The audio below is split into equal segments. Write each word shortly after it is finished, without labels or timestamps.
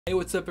Hey,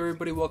 what's up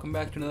everybody? Welcome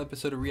back to another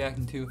episode of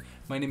Reacting To.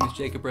 My name is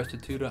Jacob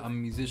Restituto. I'm a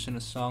musician, a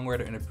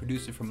songwriter, and a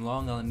producer from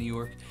Long Island, New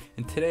York.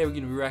 And today we're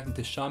going to be reacting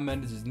to Shawn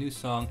Mendes' new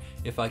song,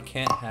 If I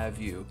Can't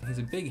Have You. He's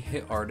a big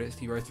hit artist.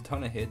 He writes a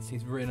ton of hits.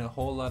 He's written a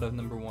whole lot of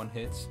 #1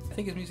 hits. I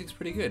think his music's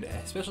pretty good,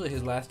 especially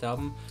his last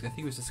album. I think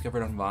it was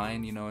discovered on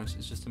Vine. You know, it's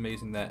just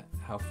amazing that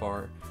how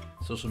far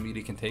social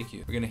media can take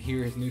you. We're going to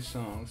hear his new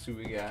song, see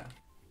what we got.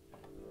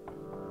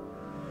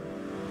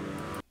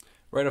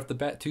 Right off the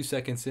bat, 2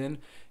 seconds in,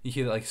 you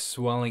hear that like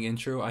swelling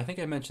intro. I think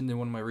I mentioned in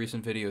one of my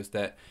recent videos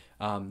that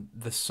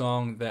the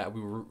song that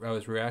I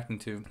was reacting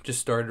to just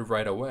started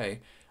right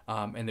away,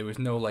 and there was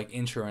no like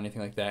intro or anything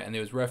like that, and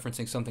it was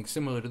referencing something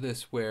similar to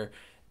this where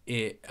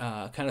it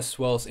kind of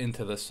swells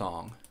into the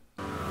song.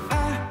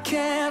 I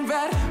can't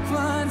write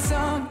one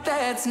song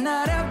that's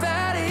not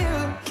about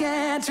you.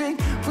 Can't drink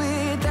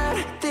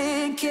without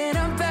thinking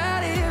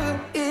about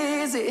you.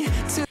 Is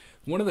it too?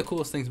 One of the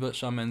coolest things about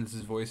Shawn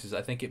Mendes' voice is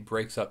I think it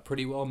breaks up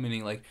pretty well,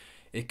 meaning like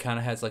it kind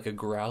of has like a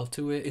growl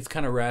to it. It's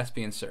kind of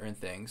raspy in certain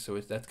things, so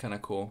that's kind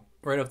of cool.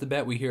 Right off the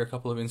bat, we hear a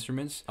couple of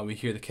instruments. We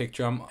hear the kick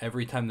drum.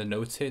 Every time the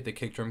notes hit, the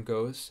kick drum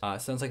goes.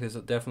 Sounds like there's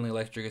definitely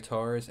electric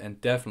guitars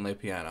and definitely a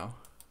piano.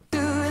 Too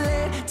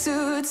late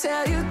to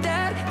tell you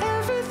that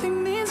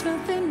everything means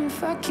nothing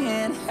if I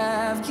can't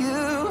have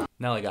you.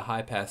 Not like a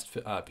high-pass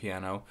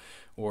piano,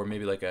 or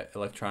maybe like an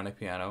electronic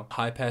piano.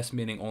 High-pass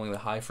meaning only the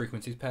high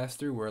frequencies pass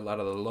through, where a lot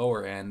of the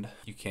lower end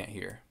you can't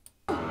hear.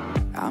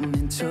 I'm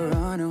in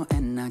Toronto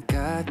and I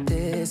got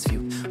this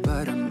view,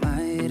 but I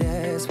might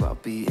as well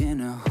be in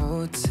a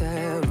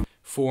hotel room.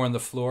 4 on the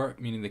floor,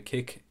 meaning the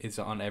kick is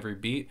on every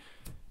beat,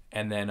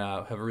 and then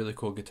have a really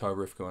cool guitar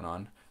riff going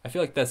on. I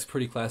feel like that's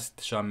pretty classic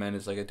to Shawn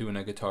Mendes, like doing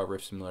a guitar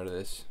riff similar to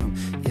this.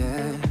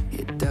 Yeah,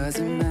 it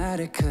doesn't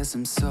matter cause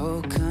I'm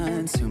so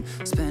consumed,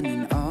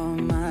 spending all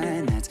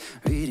my nights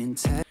reading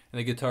text. And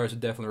the guitars are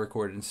definitely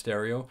recorded in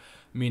stereo,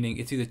 meaning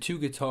it's either 2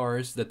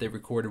 guitars that they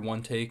recorded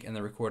one take and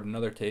then recorded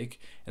another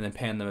take and then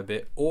panned them a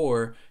bit,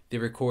 or they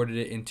recorded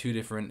it in 2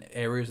 different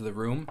areas of the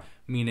room,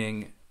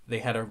 meaning they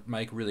had a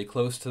mic really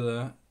close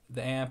to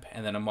the amp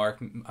and then a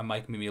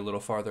mic maybe a little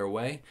farther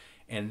away.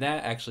 And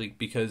that actually,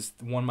 because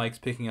one mic's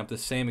picking up the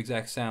same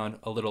exact sound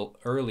a little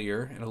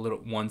earlier and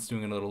one's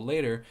doing it a little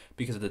later,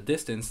 because of the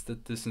distance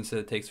that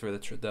it takes for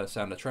the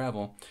sound to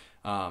travel,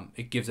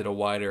 it gives it a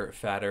wider,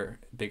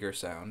 fatter, bigger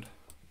sound.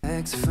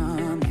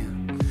 From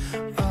you.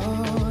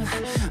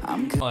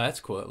 Oh, that's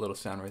cool, that little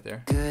sound right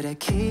there. Good at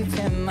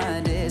keeping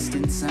my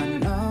distance. I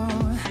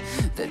know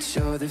that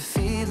you're the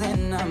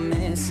feeling I'm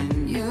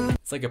missing. You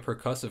It's like a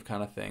percussive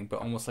kind of thing,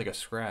 but almost like a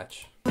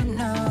scratch.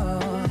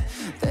 know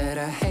that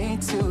I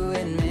hate to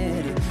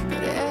admit it,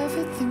 but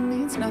everything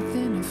means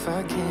nothing if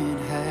I can't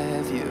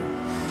have you.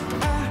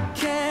 I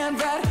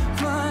can't write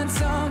one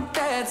song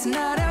that's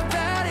not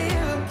about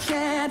you.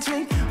 Can't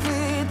drink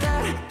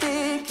without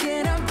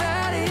thinking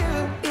about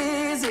you.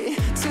 Is it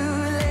too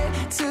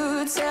late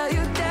to tell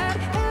you that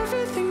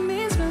everything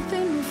means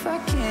nothing if I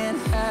can't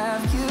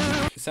have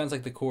you? It sounds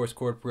like the chorus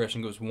chord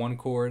progression goes 1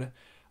 chord,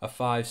 a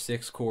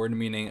 5/6 chord,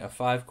 meaning a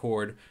 5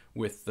 chord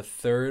with the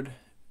 3rd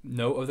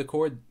note of the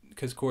chord,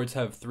 because chords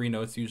have 3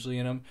 notes usually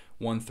in them,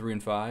 1, 3,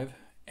 and 5.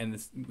 And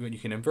you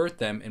can invert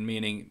them, and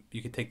meaning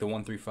you could take the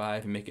 1, 3,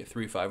 5 and make it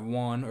 3, 5,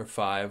 1 or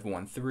 5,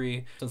 1,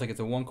 3. Sounds like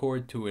it's a 1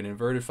 chord to an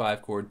inverted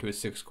 5 chord to a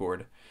 6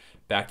 chord,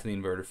 back to the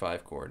inverted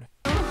 5 chord.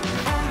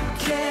 I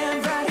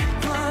can't write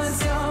one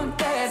song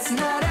that's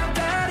not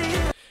about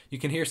you. You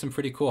can hear some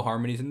pretty cool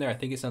harmonies in there. I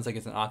think it sounds like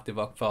it's an octave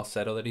up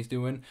falsetto that he's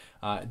doing.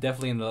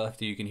 Definitely in the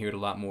left ear you can hear it a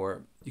lot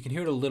more. You can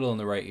hear it a little in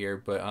the right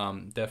ear, but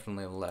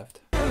definitely on the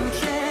left.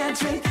 Can't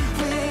drink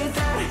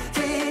without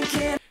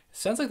thinking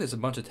Sounds like there's a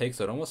bunch of takes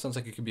though. It almost sounds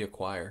like it could be a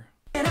choir.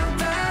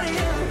 about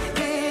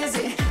you. Is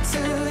it too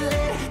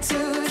late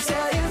to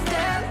tell you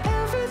that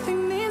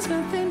everything means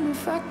nothing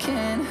if I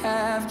can't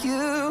have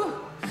you?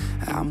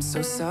 I'm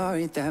so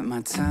sorry that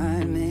my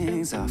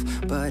timing's off,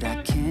 but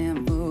I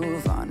can't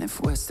move on if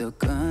we're still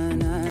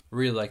gonna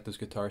Really like those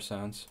guitar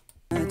sounds.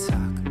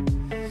 talk.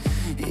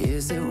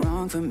 Is it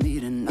wrong for me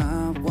to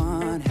not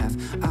want half?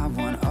 I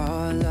want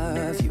all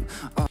of you.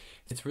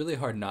 It's really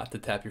hard not to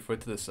tap your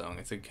foot to this song.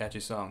 It's a catchy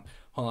song.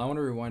 Hold on, I want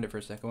to rewind it for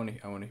a second.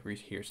 I want to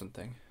rehear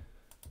something.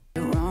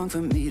 Is it wrong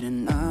for me to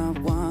not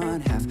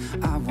want half?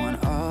 I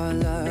want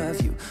all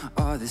of you,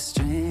 all the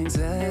strings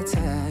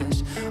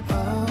attached.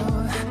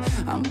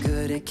 Oh, I'm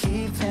good at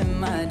keeping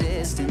my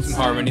distance.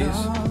 Some harmonies.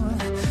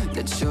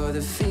 That you're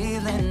the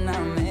feeling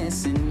I'm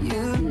missing.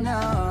 You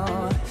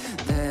know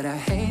that I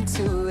hate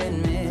to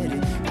admit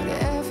it, but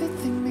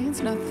everything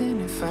means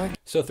nothing if I.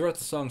 So throughout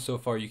the song so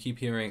far, you keep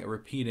hearing a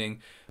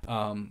repeating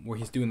where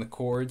he's doing the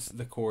chords,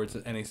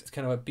 and it's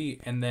kind of a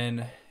beat, and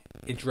then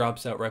it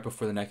drops out right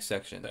before the next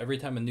section. Every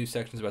time a new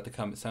section is about to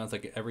come, it sounds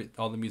like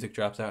all the music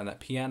drops out and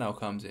that piano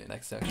comes in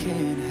next section.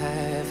 Can't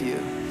have you.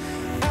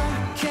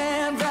 I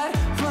can't write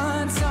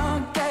one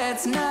song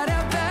that's not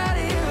about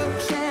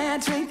you.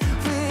 Can't drink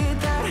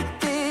without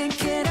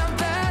thinking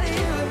about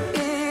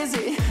you. Is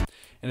it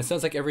And it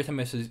sounds like every time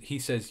he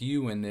says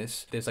you in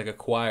this, there's like a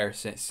choir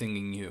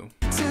singing you.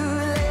 too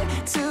late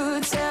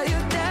to tell you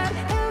that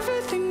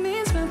everything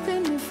means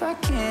nothing if I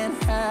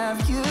can't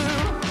have you.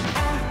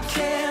 I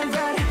can't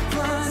write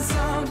one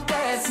song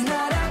that's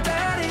not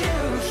about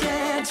you.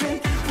 Can't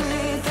drink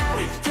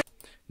without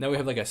Now we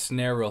have like a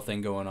snare roll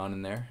thing going on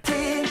in there.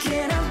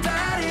 thinking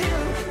about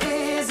you.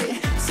 Is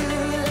it too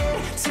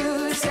late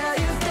to tell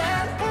you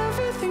that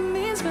everything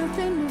means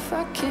nothing if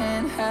I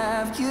can't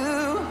have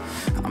you?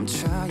 I'm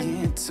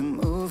trying to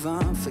move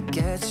on,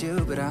 forget you,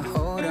 but I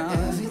hold on.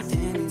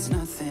 Everything means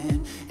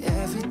nothing,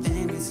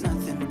 everything means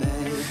nothing,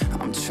 babe.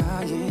 I'm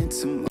trying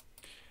to move.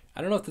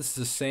 I don't know if this is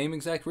the same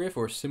exact riff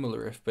or a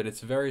similar riff, but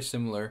it's very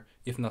similar,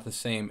 if not the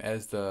same,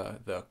 as the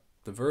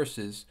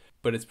verses.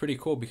 But it's pretty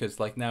cool because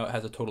like now it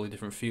has a totally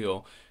different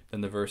feel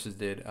than the verses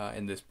did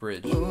in this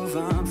bridge. Move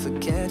on,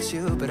 forget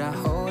you, but I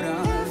hold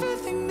on.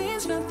 Everything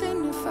means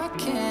nothing if I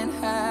can't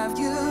have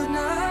you.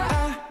 No,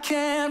 I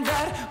can't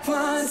write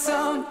one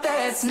song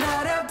that's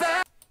not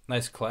about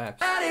Nice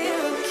claps.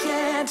 you.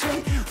 Can't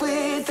drink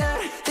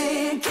without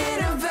thinking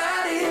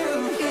about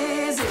you.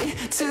 Is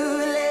it too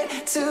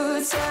late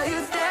to tell you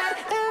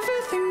that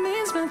everything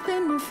means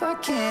nothing if I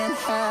can't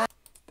have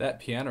That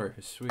piano riff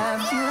is sweet.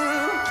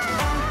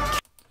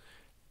 you?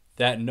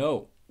 That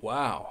note,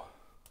 wow.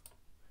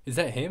 Is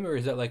that him or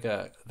is that like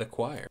the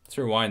choir? Let's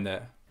rewind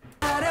that.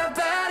 Not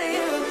about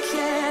you.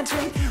 Can't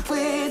drink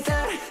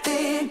without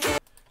thinking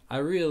I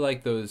really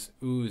like those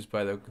oohs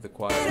by the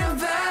choir.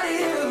 about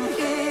you.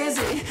 Is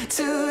it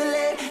too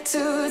late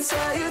to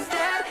tell you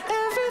that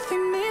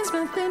everything means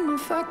nothing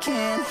if I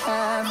can't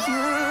have you?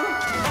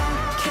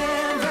 I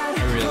can't write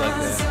I really like one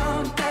that.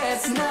 song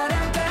that's not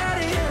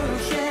about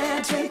you.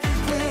 Can't drink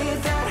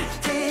without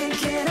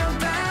thinking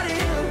about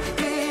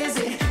you. Is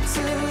it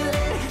too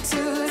late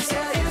to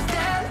tell you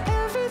that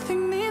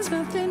everything means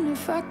nothing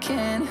if I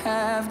can't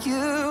have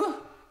you?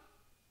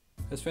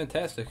 That's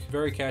fantastic.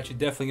 Very catchy.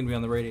 Definitely going to be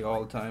on the radio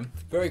all the time.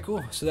 Very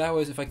cool. So that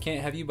was If I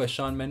Can't Have You by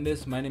Shawn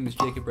Mendes. My name is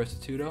Jacob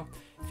Restituto.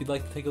 If you'd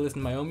like to take a listen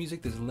to my own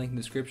music, there's a link in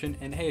the description.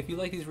 And hey, if you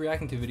like these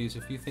reacting to videos,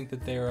 if you think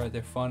that they're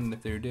fun and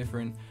if they're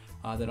different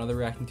than other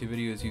reacting to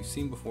videos you've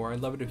seen before,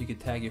 I'd love it if you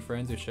could tag your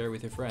friends or share it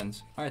with your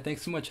friends. Alright,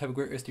 thanks so much. Have a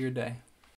great rest of your day.